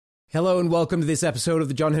Hello and welcome to this episode of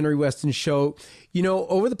the John Henry Weston Show. You know,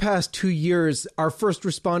 over the past 2 years, our first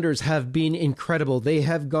responders have been incredible. They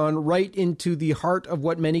have gone right into the heart of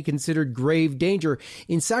what many considered grave danger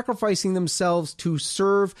in sacrificing themselves to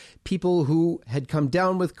serve people who had come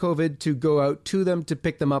down with COVID, to go out to them, to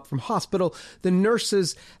pick them up from hospital. The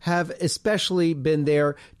nurses have especially been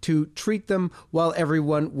there to treat them while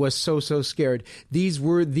everyone was so scared. These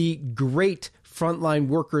were the great frontline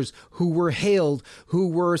workers who were hailed, who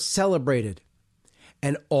were celebrated.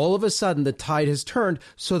 And all of a sudden, the tide has turned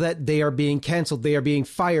so that they are being canceled, they are being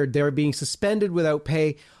fired, they are being suspended without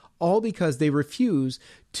pay, all because they refuse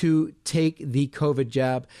to take the COVID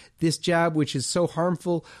jab. This jab, which is so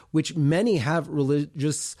harmful, which many have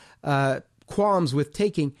religious qualms with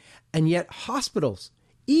taking, and yet hospitals,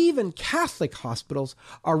 even Catholic hospitals,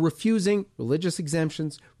 are refusing religious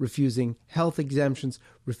exemptions, refusing health exemptions,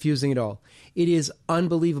 refusing it all. It is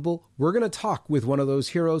unbelievable. We're going to talk with one of those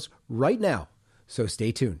heroes right now, so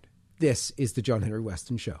stay tuned. This is the John Henry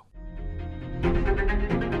Weston Show.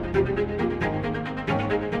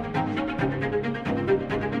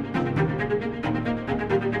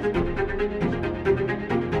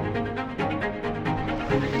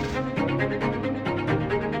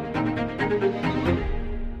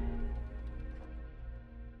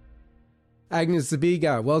 Agnes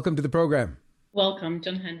Zabiga, welcome to the program. Welcome,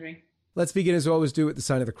 John Henry. Let's begin as we always do with the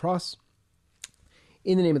sign of the cross.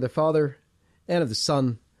 In the name of the Father, and of the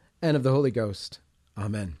Son, and of the Holy Ghost.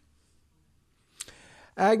 Amen.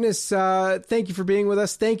 Agnes, thank you for being with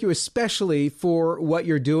us. Thank you especially for what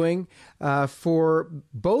you're doing, for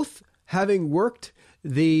both having worked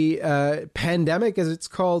the pandemic, as it's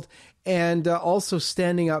called, and also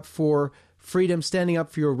standing up for freedom, standing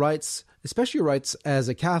up for your rights, especially your rights as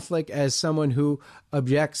a Catholic, as someone who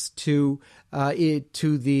objects to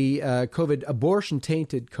the COVID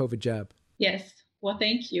abortion-tainted COVID jab. Yes. Well,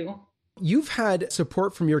 thank you. You've had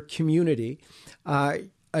support from your community.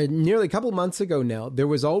 Nearly a couple of months ago now, there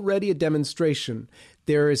was already a demonstration.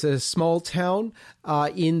 There is a small town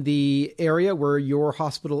in the area where your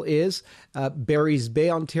hospital is, Barry's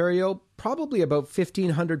Bay, Ontario, probably about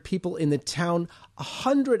 1,500 people in the town.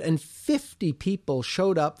 150 people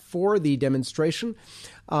showed up for the demonstration.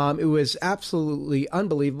 It was absolutely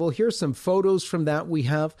unbelievable. Here's some photos from that we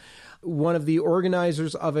have. One of the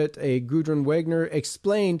organizers of it, a Gudrun Wagner,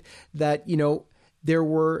 explained that, there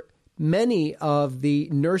were many of the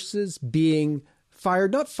nurses being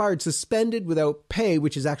suspended without pay,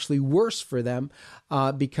 which is actually worse for them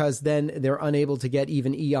because then they're unable to get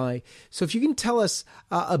even EI. So if you can tell us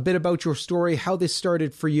a bit about your story, how this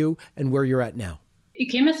started for you and where you're at now. It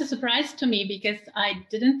came as a surprise to me because I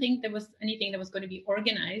didn't think there was anything that was going to be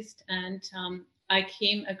organized. And I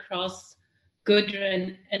came across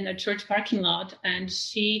Gudrun in a church parking lot, and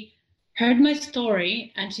she heard my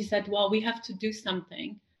story and she said, well, we have to do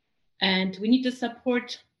something. And we need to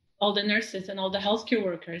support all the nurses and all the healthcare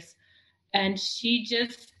workers. And she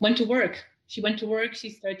just went to work. She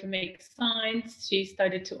started to make signs. She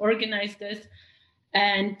started to organize this.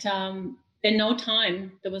 And in no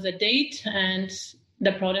time, there was a date and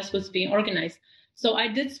the protest was being organized. So I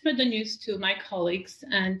did spread the news to my colleagues,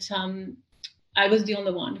 and I was the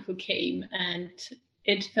only one who came. And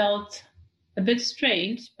it felt a bit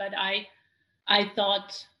strange, but I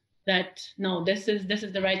thought that, no, this is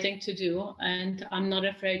the right thing to do. And I'm not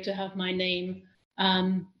afraid to have my name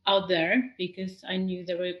out there, because I knew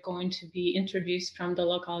there were going to be interviews from the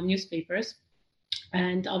local newspapers.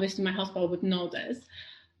 And obviously my hospital would know this,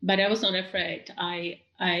 but I was not afraid.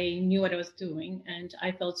 I knew what I was doing and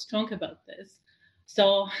I felt strong about this.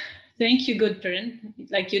 So thank you, Gudrun.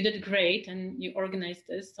 Like, you did great and you organized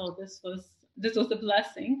this. So this was a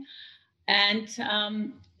blessing. And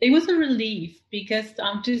it was a relief, because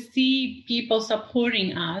to see people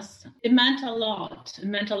supporting us, it meant a lot. It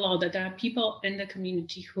meant a lot that there are people in the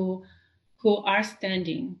community who are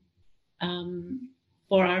standing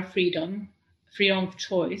for our freedom of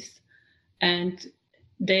choice, and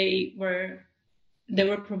they were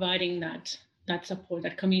providing that support,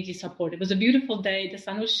 that community support. It was a beautiful day. The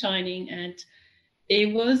sun was shining, and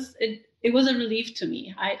it was a relief to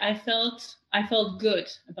me. I felt good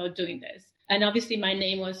about doing this. And obviously my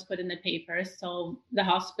name was put in the paper. So the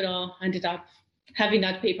hospital ended up having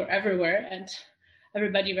that paper everywhere, and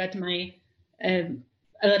everybody read my a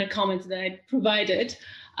lot of comments that I provided.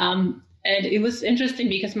 And it was interesting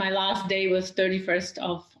because my last day was 31st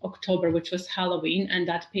of October, which was Halloween. And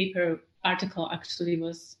that paper article actually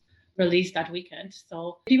was released that weekend.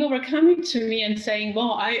 So people were coming to me and saying,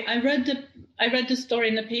 well, I read the story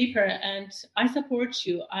in the paper and I support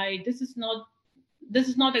you. This is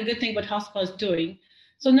not a good thing what hospital is doing.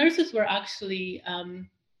 So nurses were actually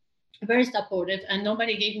very supportive, and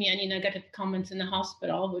nobody gave me any negative comments in the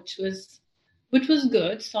hospital, which was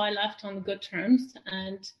good. So I left on good terms.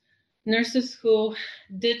 And nurses who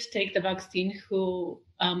did take the vaccine, who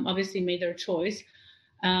obviously made their choice,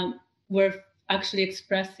 were actually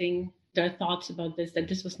expressing their thoughts about this, that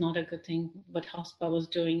this was not a good thing, what hospital was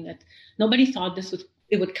doing, that nobody thought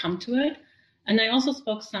it would come to it. And I also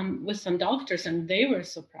spoke with some doctors, and they were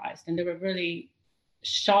surprised, and they were really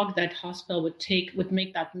shocked that hospital would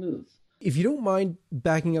make that move. If you don't mind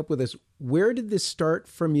backing up with us, where did this start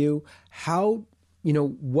from you? How,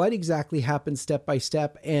 what exactly happened step by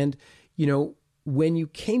step? And, when you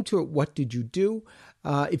came to it, what did you do?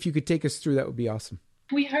 If you could take us through, that would be awesome.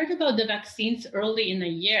 We heard about the vaccines early in the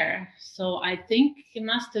year. So I think it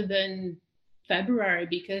must have been February,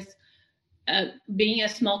 because being a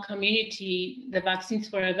small community, the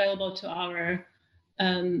vaccines were available to our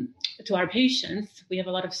patients. We have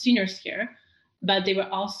a lot of seniors here, but they were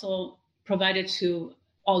also provided to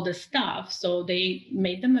all the staff. So they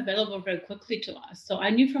made them available very quickly to us. So I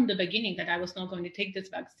knew from the beginning that I was not going to take this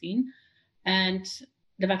vaccine, and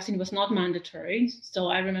the vaccine was not mandatory. So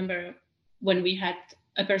I remember when we had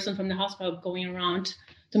a person from the hospital going around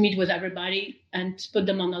to meet with everybody and put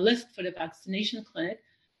them on a list for the vaccination clinic.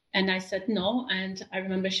 And I said no. And I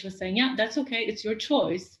remember she was saying, yeah, that's okay. It's your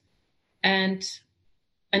choice. And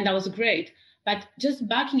that was great. But just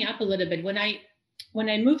backing up a little bit, when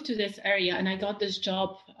I moved to this area and I got this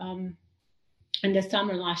job in the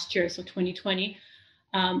summer last year, so 2020,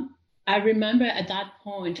 I remember at that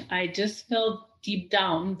point, I just felt deep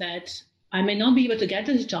down that I may not be able to get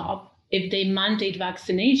this job if they mandate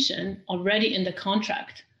vaccination already in the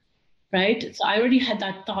contract, right? So I already had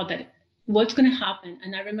that thought that what's going to happen.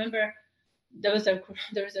 And I remember there was a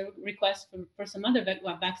request for some other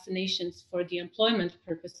vaccinations for the employment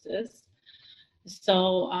purposes.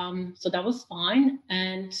 So that was fine.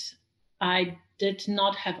 And I did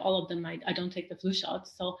not have all of them. I don't take the flu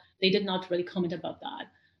shots. So they did not really comment about that.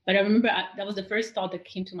 But I remember that was the first thought that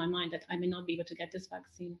came to my mind, that I may not be able to get this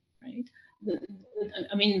vaccine, right?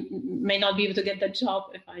 I mean, may not be able to get that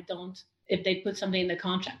job if they put something in the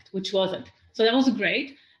contract, which wasn't. So that was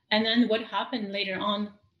great. And then what happened later on,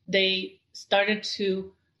 they started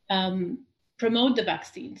to promote the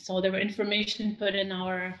vaccine. So there were information put in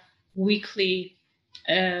our weekly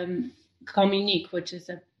communique, which is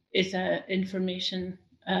a information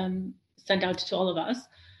sent out to all of us.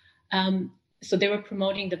 So they were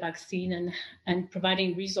promoting the vaccine and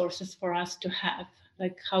providing resources for us to have,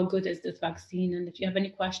 like, how good is this vaccine? And if you have any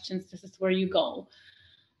questions, this is where you go.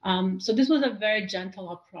 So this was a very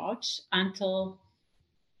gentle approach until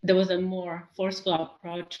there was a more forceful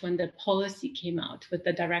approach when the policy came out with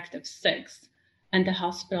the Directive 6, and the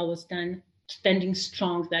hospital was then standing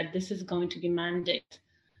strong that this is going to be mandated.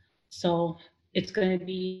 So it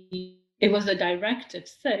was a Directive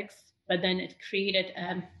 6, but then it created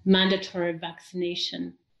a mandatory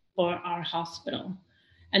vaccination for our hospital.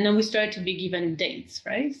 And then we started to be given dates,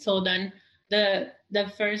 right? So then the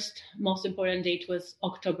first most important date was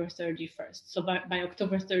October 31st. So by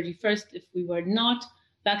October 31st, if we were not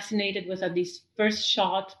vaccinated with at least first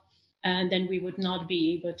shot, and then we would not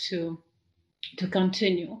be able to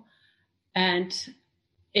continue. And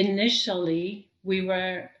initially,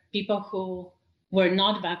 people who were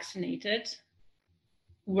not vaccinated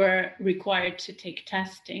were required to take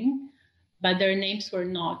testing, but their names were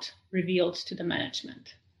not revealed to the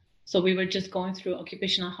management. So we were just going through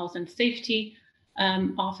occupational health and safety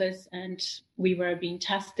office, and we were being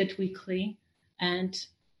tested weekly. And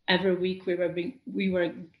every week we were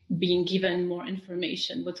being given more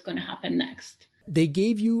information, what's going to happen next. They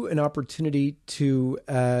gave you an opportunity to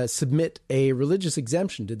submit a religious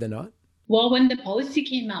exemption, did they not? Well, when the policy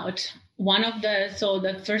came out,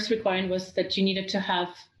 the first requirement was that you needed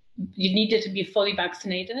to be fully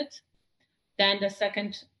vaccinated. Then the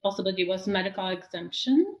second possibility was medical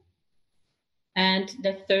exemption. And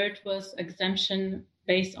the third was exemption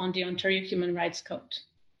based on the Ontario Human Rights Code.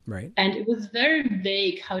 Right. And it was very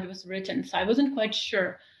vague how it was written, so I wasn't quite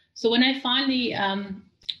sure. So when I finally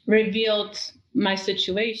revealed my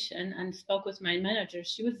situation and spoke with my manager,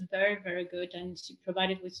 she was very, very good, and she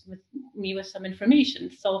provided me with some information.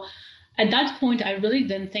 So at that point, I really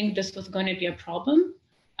didn't think this was going to be a problem.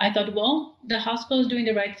 I thought, well, the hospital is doing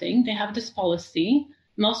the right thing. They have this policy.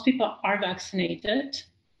 Most people are vaccinated,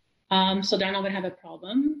 so they're not going to have a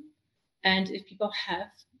problem. And if people have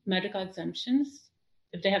medical exemptions,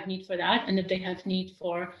 if they have need for that, and if they have need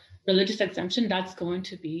for religious exemption, that's going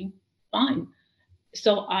to be fine.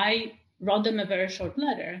 So I wrote them a very short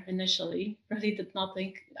letter initially. I did not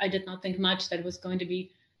think much that it was going to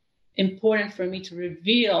be important for me to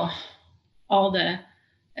reveal all the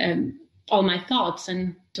all my thoughts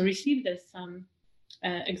and to receive this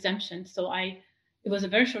exemption. So it was a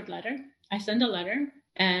very short letter. I sent a letter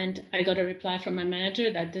and I got a reply from my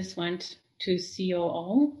manager that this went to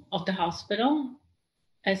COO of the hospital,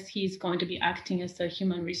 as he's going to be acting as a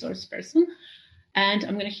human resource person. And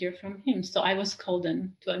I'm going to hear from him. So I was called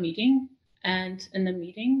in to a meeting, and in the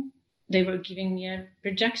meeting, they were giving me a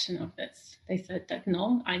rejection of this. They said that,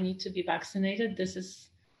 no, I need to be vaccinated. This is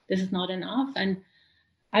not enough. And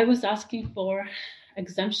I was asking for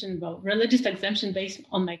exemption, well, religious exemption based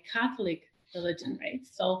on my Catholic religion, right?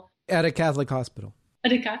 So At a Catholic hospital.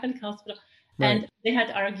 At a Catholic hospital. Right. And they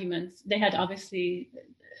had arguments. They had obviously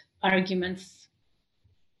arguments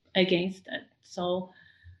against it. So,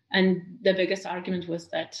 and the biggest argument was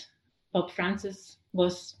that Pope Francis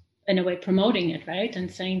was in a way promoting it, right?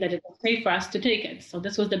 And saying that it's okay for us to take it. So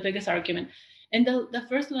this was the biggest argument. And the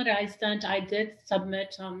first letter I sent, I did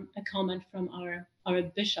submit a comment from our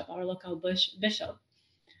bishop, our local bishop.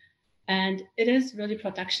 And it is really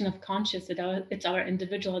protection of conscience. It's our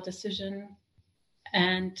individual decision.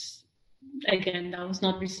 And again, that was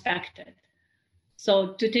not respected.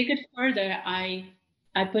 So to take it further, I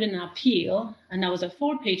put in an appeal, and that was a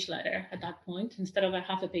 4-page letter at that point instead of a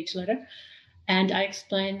half-a-page letter. And I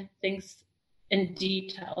explained things in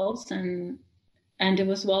details, and it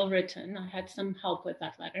was well written. I had some help with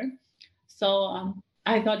that letter. So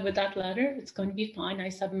I thought with that letter, it's going to be fine. I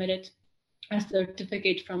submitted a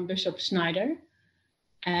certificate from Bishop Schneider,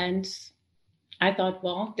 and I thought,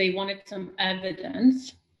 well, they wanted some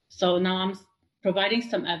evidence. So now I'm providing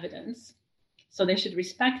some evidence, so they should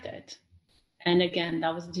respect it. And again,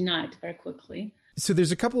 that was denied very quickly. So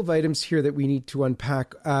there's a couple of items here that we need to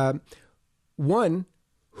unpack. One,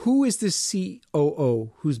 who is the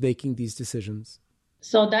COO who's making these decisions?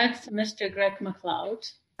 So that's Mr. Greg MacLeod.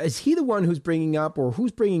 Is he the one who's bringing up, or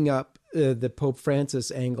who's bringing up the Pope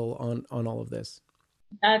Francis angle on all of this?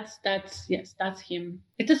 That's him.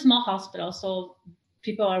 It's a small hospital, so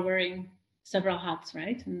people are wearing several hats,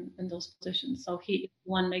 right, in those positions. So he is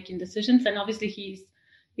the one making decisions, and obviously he's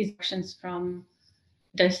actions from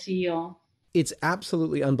the CEO. It's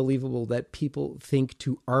absolutely unbelievable that people think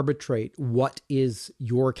to arbitrate what is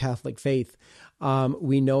your Catholic faith.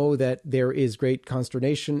 We know that there is great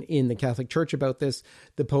consternation in the Catholic Church about this.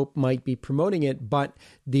 The Pope might be promoting it, but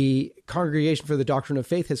the Congregation for the Doctrine of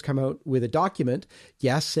Faith has come out with a document,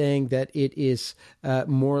 yes, saying that it is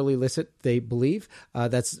morally illicit, they believe.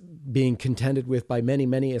 That's being contended with by many,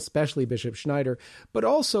 many, especially Bishop Schneider. But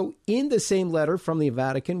also in the same letter from the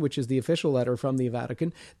Vatican, which is the official letter from the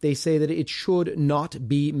Vatican, they say that it should not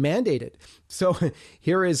be mandated. So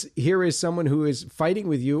here is someone who is fighting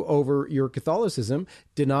with you over your Catholicism,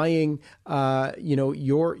 denying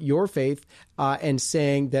your faith, and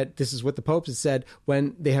saying that this is what the Pope has said,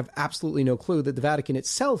 when they have absolutely no clue that the Vatican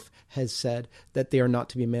itself has said that they are not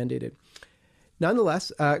to be mandated.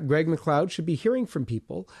 Nonetheless, Greg MacLeod should be hearing from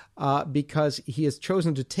people because he has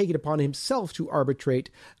chosen to take it upon himself to arbitrate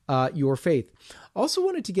your faith. Also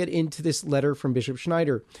wanted to get into this letter from Bishop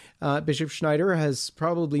Schneider. Bishop Schneider, as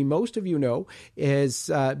probably most of you know, has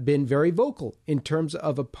been very vocal in terms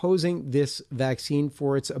of opposing this vaccine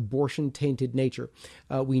for its abortion-tainted nature.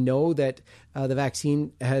 We know that the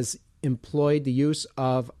vaccine has employed the use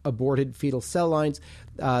of aborted fetal cell lines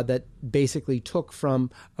that basically took from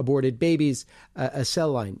aborted babies a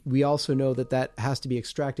cell line. We also know that has to be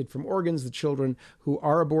extracted from organs. The children who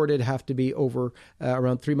are aborted have to be over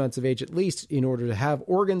around 3 months of age at least in order to have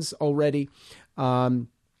organs already, 3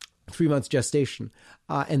 months gestation.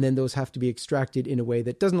 And then those have to be extracted in a way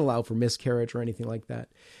that doesn't allow for miscarriage or anything like that.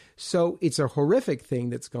 So it's a horrific thing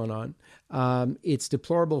that's gone on. It's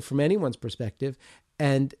deplorable from anyone's perspective.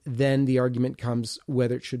 And then the argument comes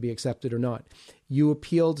whether it should be accepted or not. You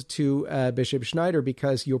appealed to Bishop Schneider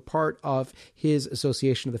because you're part of his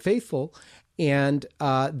Association of the Faithful, and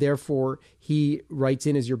therefore he writes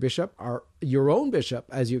in as your bishop. Your own bishop,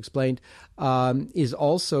 as you explained, is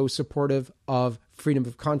also supportive of freedom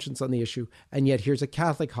of conscience on the issue, and yet here's a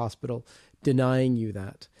Catholic hospital denying you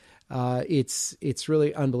that. It's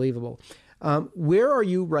really unbelievable. Where are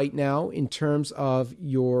you right now in terms of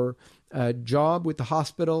your job with the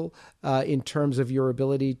hospital, in terms of your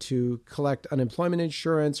ability to collect unemployment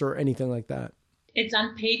insurance or anything like that? It's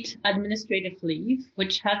unpaid administrative leave,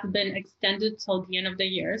 which has been extended till the end of the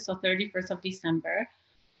year, so 31st of December.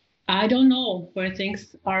 I don't know where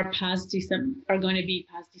things are going to be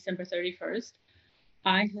past December 31st.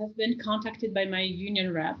 I have been contacted by my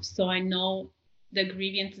union rep, so I know the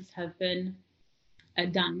grievances have been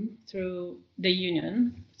done through the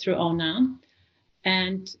union, through ONA,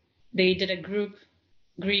 and they did a group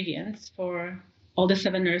grievance for all the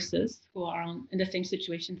 7 nurses who are in the same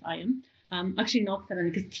situation as I am. Actually, not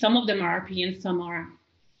 7, because some of them are RP and some are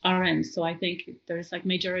RNs. So I think there's like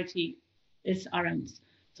majority is RNs.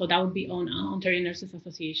 So that would be ONA, Ontario Nurses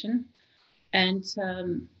Association. And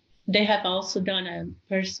they have also done a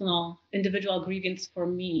personal individual grievance for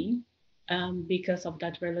me because of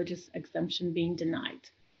that religious exemption being denied.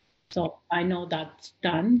 So I know that's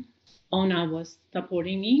done. ONA was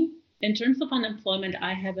supporting me. In terms of unemployment,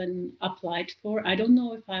 I haven't applied for. I don't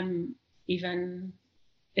know if I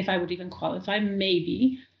would even qualify,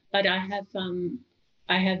 maybe, but I have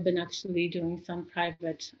been actually doing some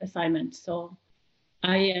private assignments. So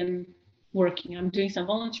I am working. I'm doing some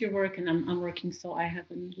volunteer work and I'm working, so I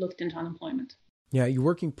haven't looked into unemployment. Yeah, you're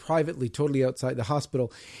working privately, totally outside the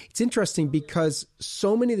hospital. It's interesting because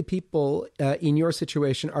so many of the people in your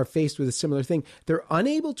situation are faced with a similar thing. They're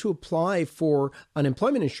unable to apply for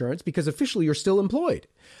unemployment insurance because officially you're still employed.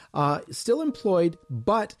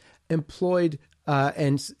 But employed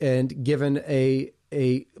and given a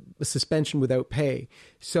suspension without pay.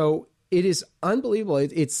 So it is unbelievable.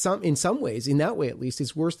 It's in some ways, in that way at least,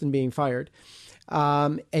 it's worse than being fired.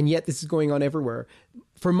 And yet this is going on everywhere.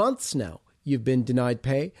 For months now, you've been denied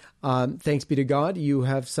pay. Thanks be to God, you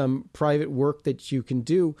have some private work that you can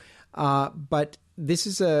do. But this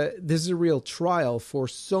is a real trial for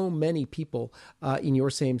so many people in your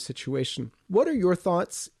same situation. What are your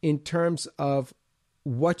thoughts in terms of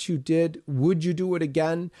what you did? Would you do it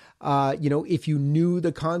again? If you knew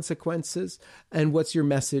the consequences, and what's your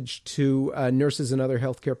message to nurses and other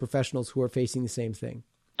healthcare professionals who are facing the same thing?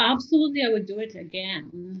 Absolutely, I would do it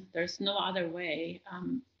again. There's no other way.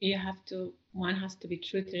 One has to be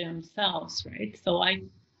true to themselves, right? So I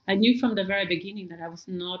knew from the very beginning that I was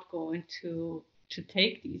not going to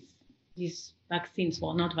take these vaccines.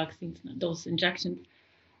 Well, not vaccines, those injections.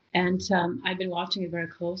 And I've been watching it very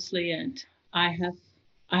closely, and I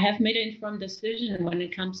have made an informed decision when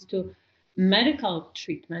it comes to medical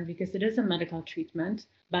treatment, because it is a medical treatment,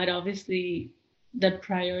 but obviously the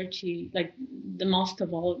priority, like the most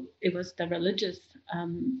of all, it was the religious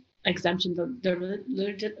exemption, the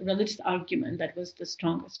religious argument that was the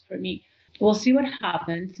strongest for me. We'll see what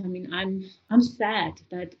happens. I mean, I'm sad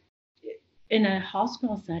that in a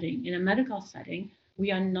hospital setting, in a medical setting,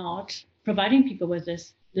 we are not providing people with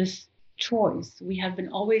this choice. We have been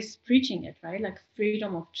always preaching it, right? Like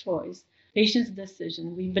freedom of choice, patient's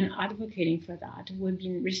decision. We've been advocating for that. We've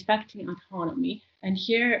been respecting autonomy. And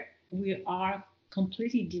here we are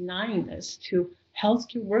completely denying this to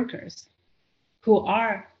healthcare workers who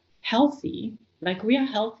are healthy. Like we are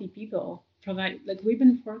healthy people, we've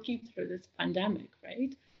been working through this pandemic,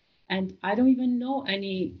 right? And I don't even know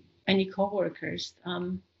any coworkers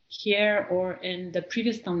here or in the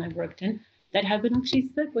previous town I worked in that have been actually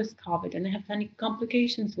sick with COVID and have any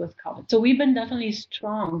complications with COVID. So we've been definitely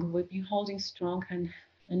strong. We've been holding strong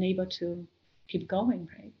and able to keep going,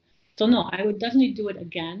 right? So no, I would definitely do it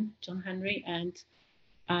again, John Henry. And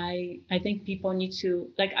I think people need to,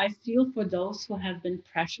 I feel for those who have been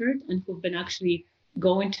pressured and who've been actually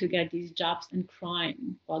going to get these jobs and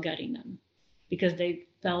crying while getting them because they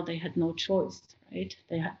felt they had no choice, right?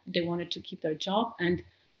 They wanted to keep their job and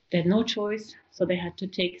they had no choice, so they had to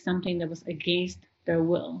take something that was against their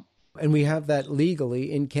will. And we have that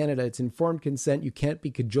legally in Canada. It's informed consent. You can't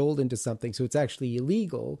be cajoled into something. So it's actually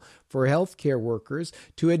illegal for healthcare workers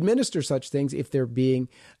to administer such things if they're being,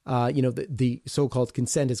 the so-called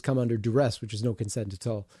consent has come under duress, which is no consent at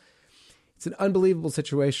all. It's an unbelievable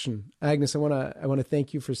situation. Agnes, I want to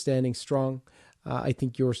thank you for standing strong. I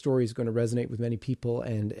think your story is going to resonate with many people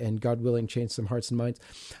and God willing, change some hearts and minds.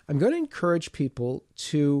 I'm going to encourage people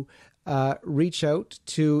to reach out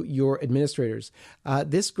to your administrators.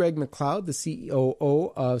 This Greg McLeod, the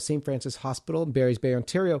COO of St. Francis Hospital in Barry's Bay,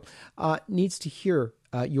 Ontario, needs to hear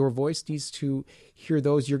your voice, needs to hear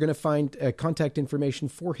those. You're going to find contact information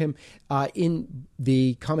for him in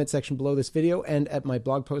the comment section below this video and at my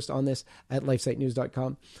blog post on this at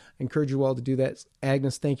lifesitenews.com. I encourage you all to do that.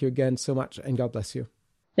 Agnes, thank you again so much, and God bless you.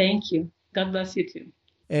 Thank you. God bless you too.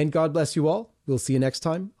 And God bless you all. We'll see you next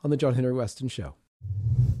time on The John Henry Weston Show.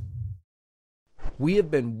 We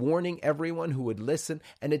have been warning everyone who would listen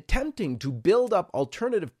and attempting to build up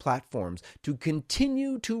alternative platforms to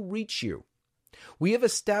continue to reach you. We have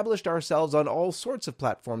established ourselves on all sorts of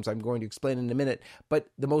platforms I'm going to explain in a minute, but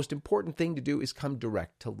the most important thing to do is come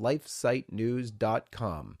direct to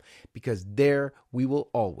lifesitenews.com because there we will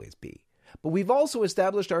always be. But we've also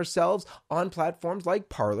established ourselves on platforms like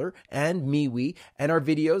Parler and MeWe, and our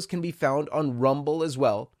videos can be found on Rumble as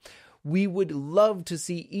well. We would love to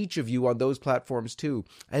see each of you on those platforms too,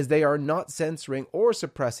 as they are not censoring or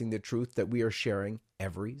suppressing the truth that we are sharing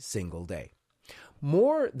every single day.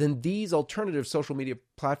 More than these alternative social media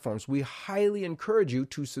platforms, we highly encourage you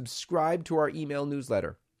to subscribe to our email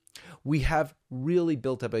newsletter. We have really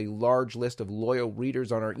built up a large list of loyal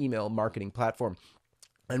readers on our email marketing platform,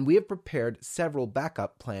 and we have prepared several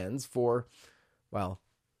backup plans for, well,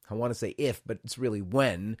 I want to say if, but it's really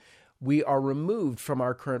when, we are removed from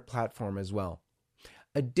our current platform as well.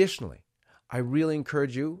 Additionally, I really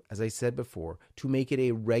encourage you, as I said before, to make it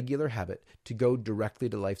a regular habit to go directly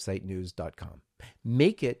to lifesitenews.com.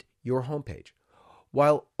 Make it your homepage.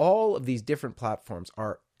 While all of these different platforms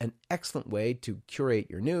are an excellent way to curate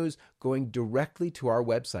your news, going directly to our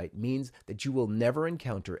website means that you will never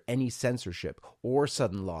encounter any censorship or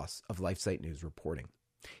sudden loss of LifeSite News reporting.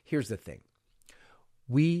 Here's the thing.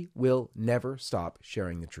 We will never stop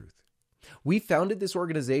sharing the truth. We founded this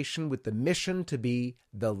organization with the mission to be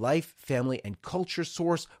the life, family, and culture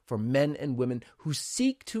source for men and women who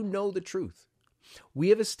seek to know the truth. We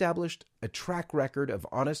have established a track record of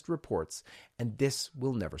honest reports, and this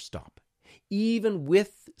will never stop, even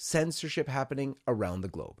with censorship happening around the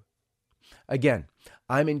globe. Again,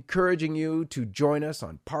 I'm encouraging you to join us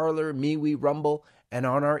on Parler, MeWe, Rumble, and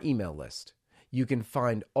on our email list. You can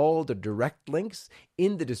find all the direct links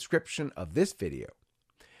in the description of this video.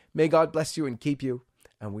 May God bless you and keep you,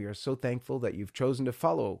 and we are so thankful that you've chosen to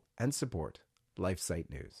follow and support LifeSite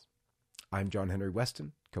News. I'm John Henry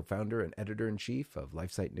Weston, co-founder and editor-in-chief of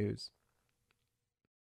LifeSite News.